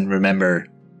doesn't remember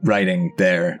writing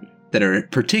there that are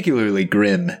particularly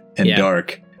grim and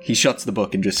dark. He shuts the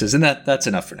book and just says, and that's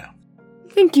enough for now.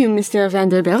 Thank you, Mr.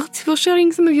 Vanderbilt, for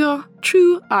sharing some of your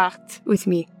true art with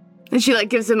me. And she like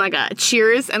gives him like a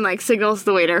cheers and like signals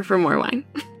the waiter for more wine.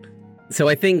 So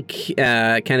I think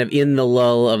kind of in the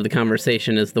lull of the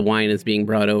conversation as the wine is being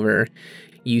brought over,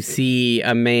 you see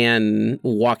a man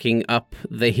walking up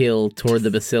the hill toward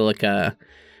the basilica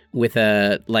with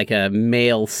a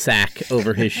mail sack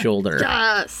over his shoulder.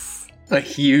 Yes. A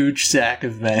huge sack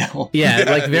of mail. Yeah,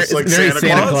 like very Santa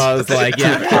Claus like,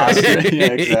 yeah.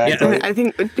 Exactly. I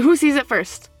think, who sees it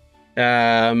first?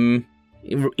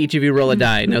 Each of you roll a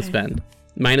die, no spend.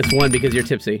 -1 because you're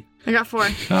tipsy. I got 4.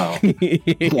 Oh.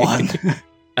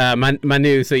 1.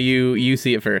 Manu, so you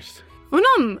see it first. Oh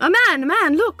no, a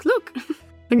man, look.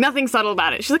 Like nothing subtle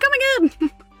about it. She's like, oh my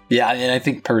god. Yeah, and I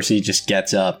think Percy just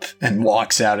gets up and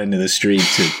walks out into the street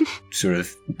to sort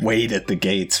of wait at the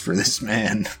gates for this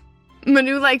man.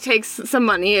 Manu like takes some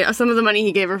of the money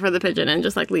he gave her for the pigeon and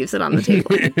just like leaves it on the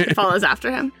table and follows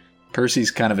after him.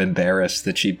 Percy's kind of embarrassed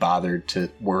that she bothered to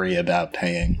worry about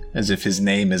paying, as if his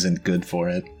name isn't good for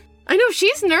it. I know,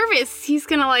 she's nervous. He's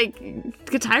gonna like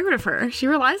get tired of her. She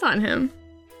relies on him.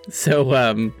 So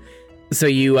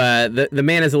you the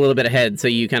man is a little bit ahead, so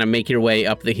you kind of make your way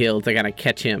up the hill to kind of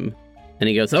catch him. And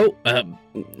he goes,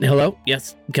 hello?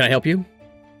 Yes, can I help you?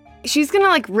 She's gonna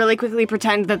like really quickly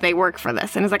pretend that they work for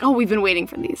this, and it's like, oh, we've been waiting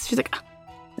for these. She's like,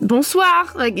 bonsoir,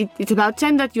 like it's about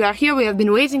time that you are here. We have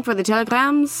been waiting for the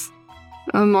telegrams.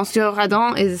 Monsieur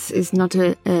Radon is not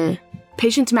a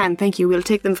patient man. Thank you. We'll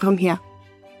take them from here.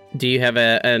 Do you have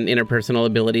an interpersonal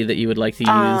ability that you would like to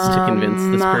use to convince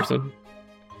this person?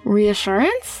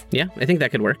 Reassurance? Yeah, I think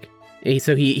that could work.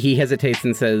 So he hesitates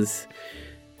and says,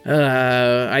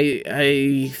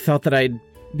 I thought that I'd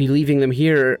be leaving them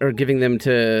here or giving them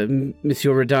to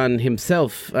Monsieur Radon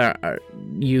himself.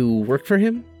 You work for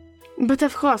him? But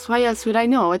of course, why else would I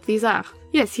know what these are?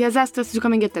 Yes, he has asked us to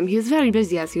come and get them. He is very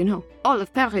busy, as you know. All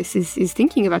of Paris is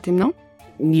thinking about him, no?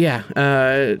 Yeah,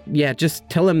 just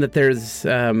tell him that there's,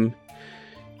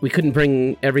 we couldn't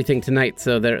bring everything tonight,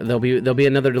 so there'll be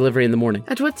another delivery in the morning.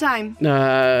 At what time?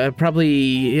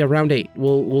 Probably around 8.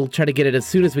 We'll try to get it as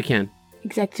soon as we can.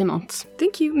 Exactement.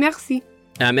 Thank you, merci.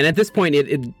 And at this point,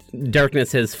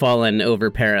 darkness has fallen over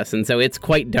Paris, and so it's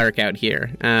quite dark out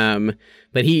here.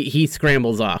 But he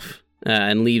scrambles off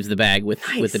and leaves the bag with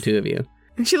the two of you.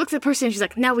 And she looks at Percy and she's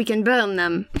like, now we can burn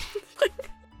them.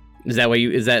 Is that what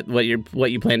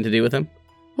you plan to do with them?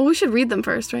 Well, we should read them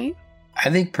first, right? I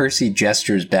think Percy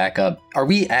gestures back up. Are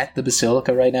we at the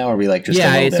basilica right now? Or are we like just a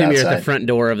little bit outside? Yeah, I assume you're at the front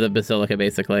door of the basilica,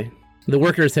 basically. The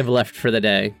workers have left for the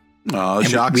day. Oh,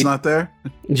 Jacques not there?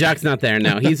 Jacques not there,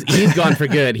 no. He's gone for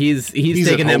good. He's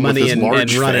taking that money and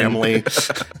running.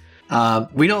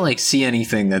 We don't see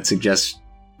anything that suggests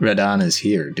Radon is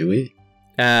here, do we?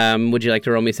 Would you like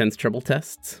to roll me sense trouble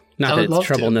tests? Not that it's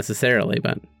trouble necessarily,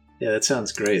 but... Yeah, that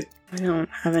sounds great. I don't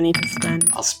have any to spend.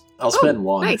 I'll spend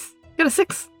 1. Nice. Got a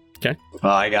 6. Okay.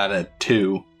 Well, I got a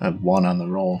 2, a 1 on the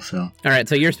roll, so. All right,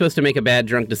 so you're supposed to make a bad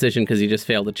drunk decision because you just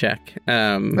failed a check.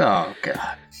 Oh,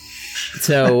 God.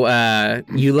 So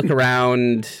you look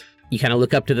around, you kind of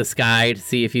look up to the sky to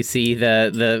see if you see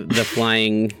the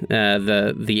flying,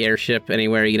 the airship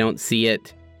anywhere. You don't see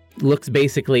it. Looks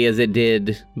basically as it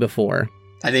did before.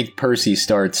 I think Percy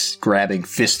starts grabbing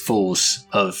fistfuls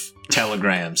of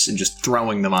telegrams and just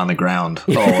throwing them on the ground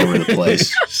all over the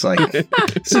place. It's like,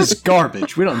 this is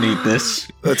garbage. We don't need this.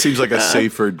 That seems like a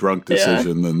safer drunk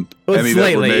decision than any slightly.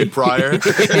 that were made prior.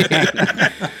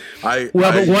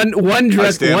 But one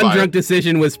drunk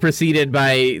decision was preceded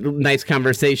by nice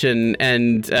conversation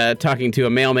and talking to a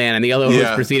mailman, and the other one was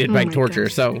preceded by torture.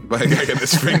 Gosh. So, by a guy getting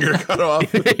his finger cut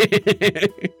off.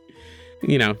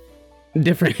 You know,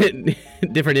 different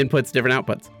inputs, different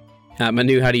outputs.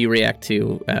 Manu, how do you react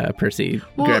to Percy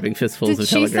grabbing fistfuls of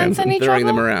telegrams and throwing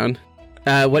them around?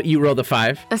 What you rolled a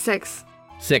 5? A 6.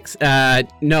 6.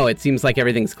 No, it seems like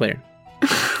everything's clear.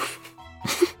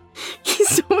 He's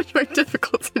so much more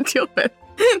difficult to deal with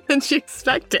than she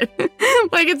expected.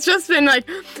 Like, it's just been, like,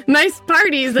 nice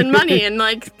parties and money and,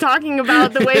 like, talking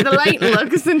about the way the light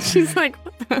looks. And she's like,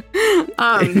 what the?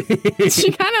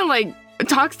 She kind of, like,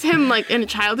 talks to him, like, in a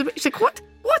childish way. She's like, what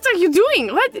are you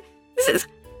doing? What? This is...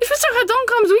 If Mr. Radon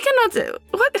comes, we cannot...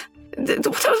 What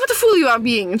a fool you are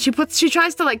being. And she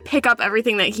tries to, like, pick up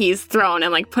everything that he's thrown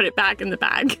and, like, put it back in the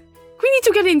bag. We need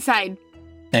to get inside.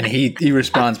 And he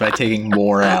responds by taking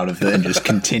more out of it and just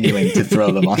continuing to throw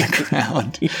them on the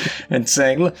ground and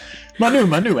saying, look,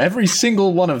 Manu, every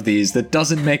single one of these that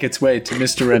doesn't make its way to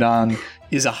Mr. Radon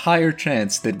is a higher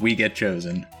chance that we get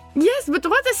chosen. Yes, but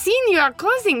what a scene you are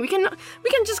causing. We can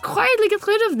just quietly get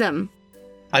rid of them.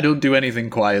 I don't do anything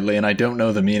quietly, and I don't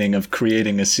know the meaning of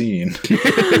creating a scene.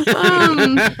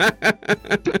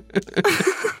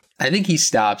 I think he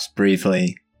stops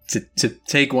briefly to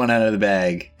take one out of the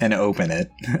bag and open it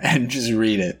and just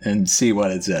read it and see what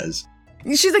it says.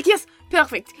 She's like, yes,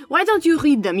 perfect. Why don't you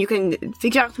read them? You can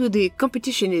figure out who the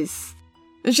competition is.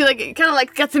 And she, like, kind of,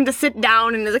 like, gets him to sit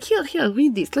down and is like, here,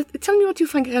 read these. Tell me what you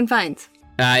can find.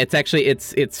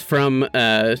 It's from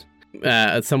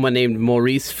someone named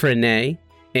Maurice Frenet.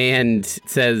 And it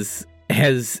says,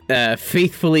 has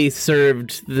faithfully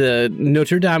served the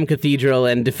Notre Dame Cathedral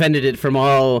and defended it from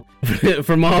all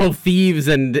thieves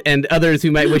and others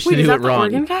who might wish to do it wrong.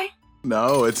 The organ guy?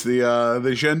 No, it's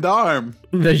the gendarme.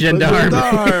 The gendarme.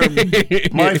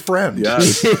 My friend.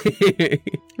 Yes.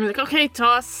 We're like, okay,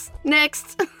 toss.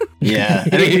 Next. Yeah, I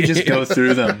think we just go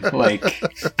through them. Like,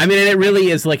 I mean, and it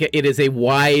really is like it is a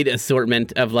wide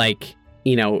assortment of, like,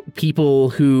 you know,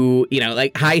 people who, you know,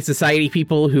 like high society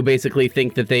people who basically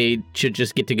think that they should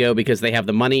just get to go because they have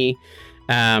the money.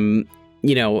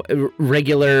 You know,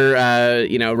 regular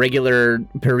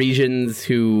Parisians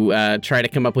who try to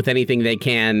come up with anything they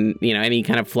can, you know, any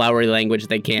kind of flowery language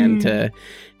they can to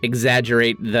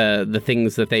exaggerate the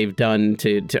things that they've done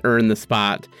to earn the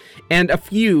spot. And a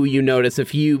few,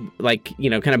 like, you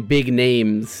know, kind of big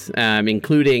names,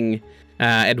 including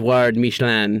Edouard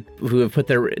Michelin, who have put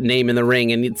their name in the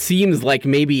ring, and it seems like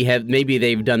maybe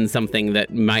they've done something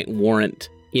that might warrant,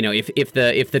 you know, if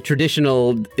the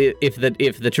traditional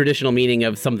meaning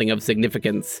of something of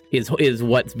significance is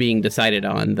what's being decided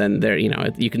on, then there, you know,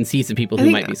 you can see some people who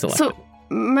might be selected. So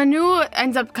Manu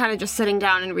ends up kind of just sitting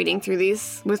down and reading through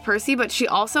these with Percy, but she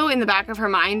also, in the back of her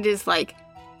mind, is like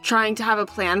trying to have a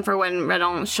plan for when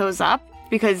Redon shows up,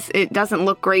 because it doesn't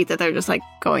look great that they're just like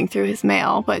going through his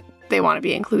mail, but they want to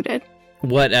be included.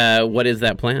 What is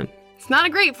that plan? It's not a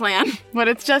great plan, but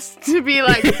it's just to be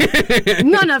like,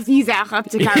 none of these are up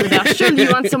to caliber. Surely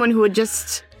you want someone who would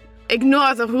just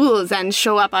ignore the rules and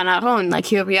show up on our own, like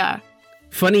here we are.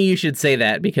 Funny you should say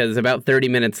that, because about 30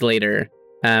 minutes later,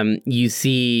 you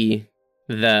see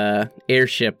the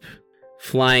airship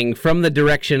flying from the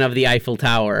direction of the Eiffel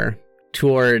Tower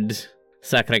toward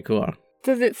Sacré-Cœur.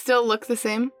 Does it still look the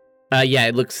same? Yeah,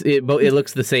 it looks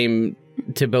the same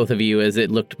to both of you as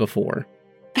it looked before.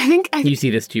 You see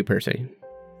this too, Percy.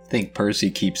 I think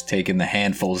Percy keeps taking the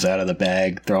handfuls out of the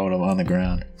bag, throwing them on the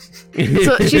ground.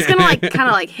 So she's gonna like kind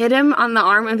of like hit him on the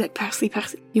arm and be like, Percy,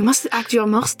 you must act your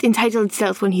most entitled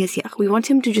self when he is here. We want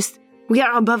him to we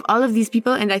are above all of these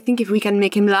people, and I think if we can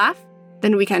make him laugh,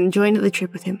 then we can join the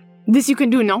trip with him. This you can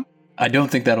do, no? I don't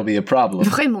think that'll be a problem.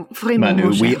 Vraiment,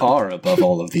 Manu, we are above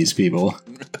all of these people.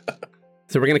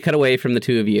 So we're going to cut away from the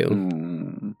two of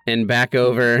you and back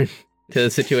over to the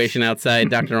situation outside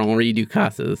Dr. Henri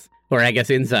Ducasse's, or I guess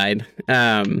inside.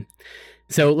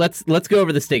 So let's go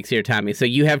over the stakes here, Tommy. So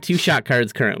you have 2 shot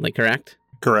cards currently, correct?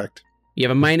 Correct. You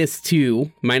have a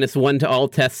 -2, -1 to all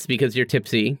tests because you're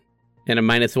tipsy. And a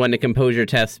 -1 to composure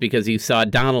test because you saw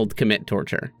Donald commit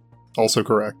torture. Also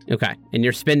correct. Okay. And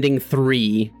you're spending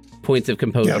 3 points of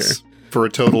composure. Yes, for a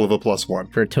total of a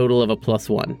 +1. For a total of a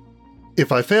 +1.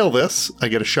 If I fail this, I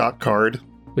get a shot card.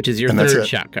 Which is your third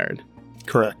shot card.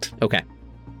 Correct. Okay.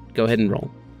 Go ahead and roll.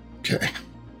 Okay.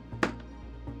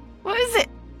 What is it?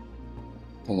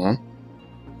 Hold on.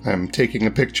 I'm taking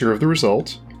a picture of the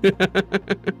result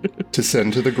to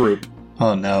send to the group.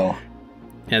 Oh, no.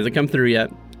 Hasn't come through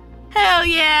yet. Hell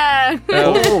yeah!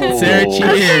 Oh, Sarah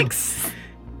cheated.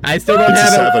 I still don't have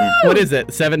 7. What is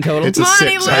it? 7 total? It's a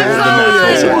Monty 6. I rolled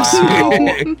a natural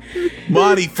 6.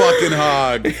 Monty fucking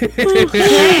hog.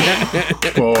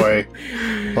 Boy.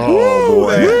 Oh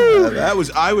boy.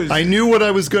 I knew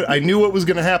what was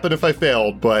going to happen if I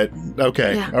failed, but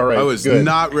okay. Yeah. All right. I was good.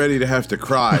 not ready to have to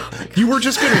cry. You were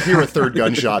just going to hear a third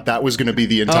gunshot. That was going to be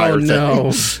the entire thing. No.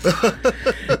 So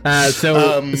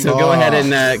go ahead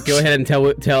and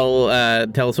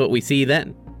tell us what we see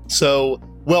then. So,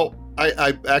 well,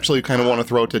 I actually kind of want to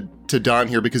throw it to Don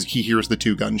here because he hears the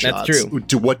 2 gunshots. That's true.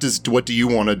 What do you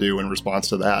want to do in response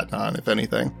to that, Don, if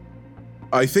anything?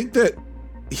 I think that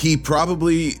he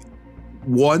probably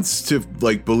wants to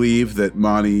believe that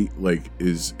Monty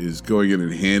is going in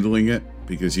and handling it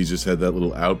because he just had that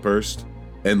little outburst.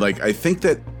 And I think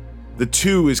that the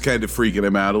 2 is kind of freaking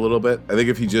him out a little bit. I think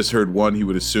if he just heard 1, he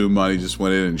would assume Monty just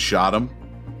went in and shot him.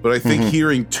 But I think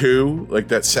hearing 2,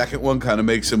 that second one kind of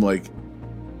makes him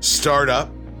start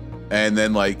up and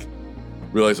then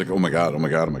realize oh my god.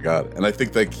 And I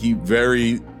think he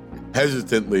very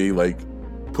hesitantly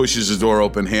pushes his door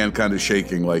open, hand kind of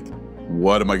shaking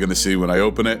what am I going to see when I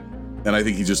open it? And I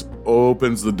think he just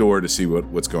opens the door to see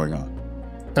what's going on.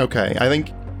 Okay, I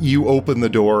think you open the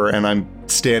door and I'm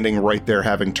standing right there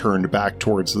having turned back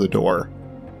towards the door.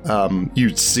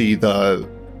 You see the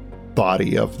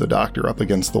body of the doctor up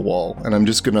against the wall, and I'm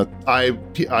just gonna I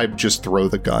just throw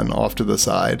the gun off to the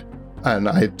side, and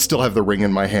I still have the ring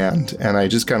in my hand, and I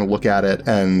just kind of look at it,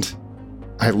 and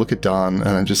I look at Don, and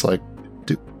I'm just like,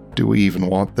 do we even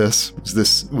want this? Was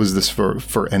this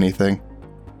for anything?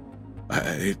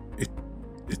 It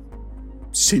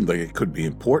seemed like it could be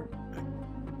important.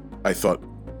 I thought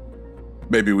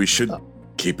maybe we should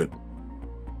keep it.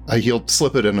 He'll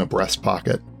slip it in a breast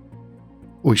pocket.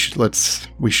 We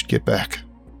should get back.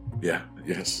 Yeah.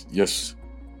 Yes.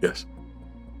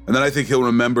 And then I think he'll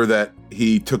remember that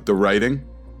he took the writing,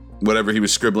 whatever he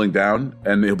was scribbling down,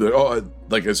 and he'll be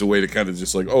as a way to kind of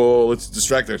just let's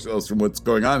distract ourselves from what's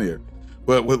going on here.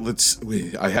 But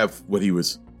I have what he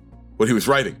was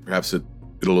writing. Perhaps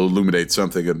it'll illuminate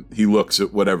something. And he looks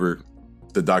at whatever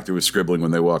the doctor was scribbling when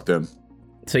they walked in.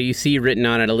 So you see written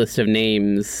on it a list of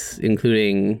names,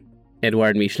 including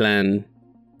Edouard Michelin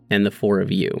and the 4 of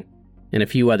you, and a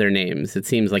few other names. It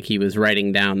seems like he was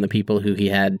writing down the people who he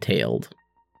had tailed.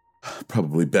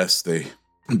 Probably best they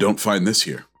don't find this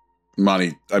here.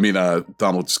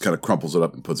 Donald just kind of crumples it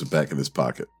up and puts it back in his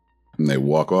pocket. And they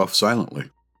walk off silently.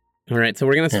 All right, so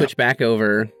we're going to switch back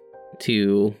over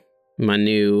to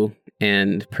Manu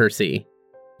and Percy.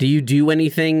 Do you do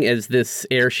anything as this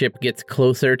airship gets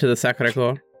closer to the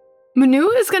Sacré-Cœur? Manu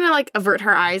is going to avert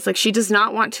her eyes. She does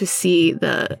not want to see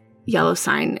the yellow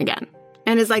sign again,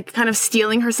 and is kind of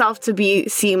steeling herself to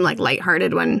seem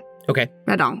lighthearted when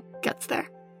Redon gets there.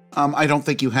 I don't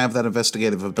think you have that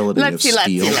investigative ability Let's of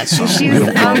see. steal. She's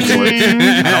I don't know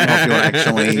if you're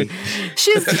actually.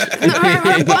 She's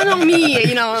her bonhomie,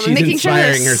 She's making sure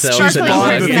inspiring her herself.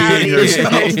 sparkling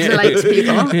personality delights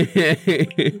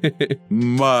people.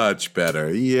 Much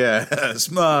better. Yes,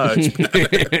 much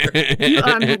better. You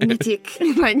are magnetic.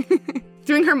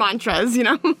 Doing her mantras, I think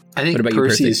What about you,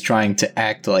 Percy Percy? is trying to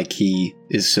act like he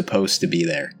is supposed to be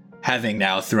there, having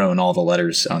now thrown all the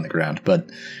letters on the ground, but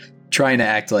trying to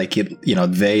act like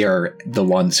they are the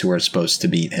ones who are supposed to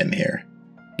meet him here.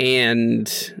 And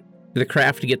the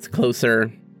craft gets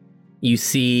closer. You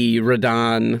see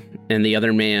Radon and the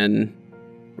other man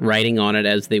writing on it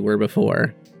as they were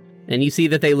before. And you see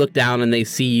that they look down and they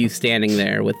see you standing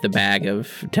there with the bag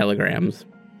of telegrams.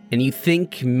 And you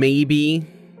think maybe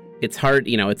it's hard,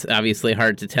 it's obviously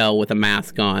hard to tell with a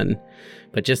mask on,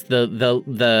 but just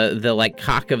the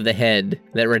cock of the head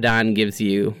that Radon gives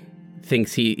you,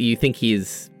 you think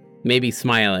he's maybe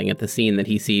smiling at the scene that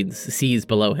he sees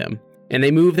below him. And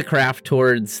they move the craft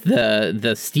towards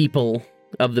the steeple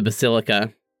of the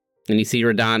basilica, and you see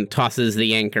Radon tosses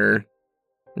the anchor,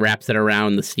 wraps it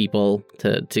around the steeple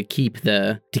to keep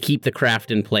the craft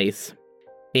in place.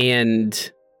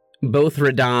 And both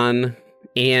Radon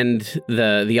and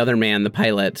the other man, the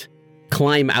pilot,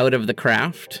 climb out of the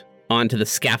craft onto the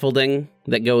scaffolding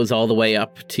that goes all the way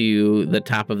up to the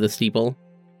top of the steeple.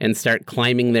 and start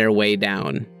climbing their way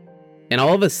down. And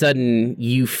all of a sudden,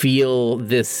 you feel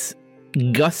this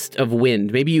gust of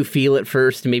wind. Maybe you feel it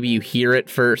first, maybe you hear it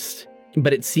first,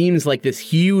 but it seems like this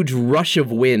huge rush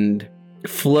of wind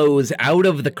flows out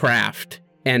of the craft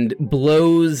and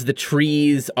blows the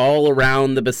trees all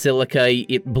around the basilica.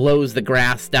 It blows the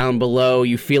grass down below.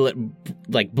 You feel it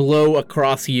like blow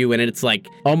across you, and it's like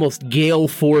almost gale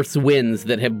force winds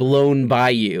that have blown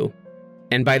by you.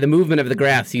 And by the movement of the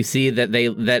grass, you see that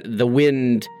the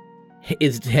wind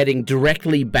is heading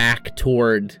directly back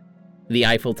toward the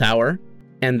Eiffel Tower,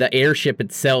 and the airship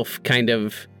itself kind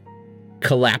of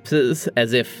collapses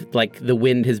as if like the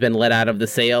wind has been let out of the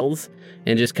sails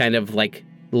and just kind of like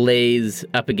lays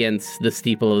up against the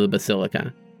steeple of the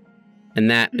basilica.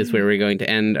 And that is where we're going to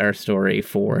end our story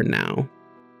for now.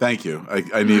 Thank you.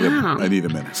 I need a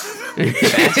minute.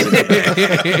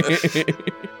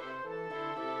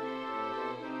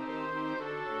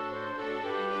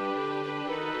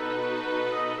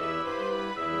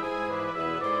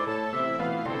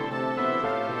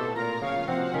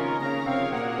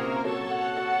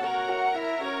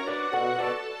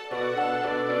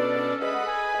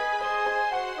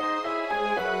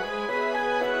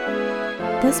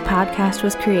 This podcast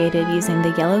was created using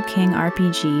the Yellow King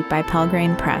RPG by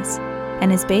Pelgrane Press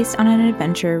and is based on an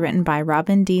adventure written by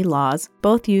Robin D. Laws,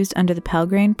 both used under the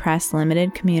Pelgrane Press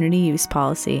Limited Community Use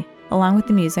Policy, along with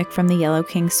the music from the Yellow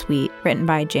King Suite written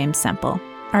by James Semple.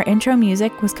 Our intro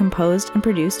music was composed and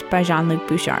produced by Jean-Luc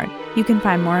Bouchard. You can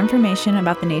find more information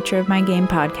about the Nature of My Game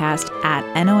podcast at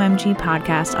NOMG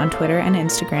Podcast on Twitter and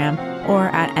Instagram or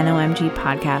at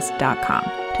nomgpodcast.com.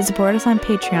 To support us on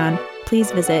Patreon,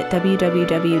 please visit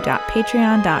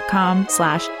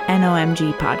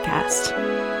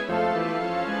www.patreon.com/nomgpodcast.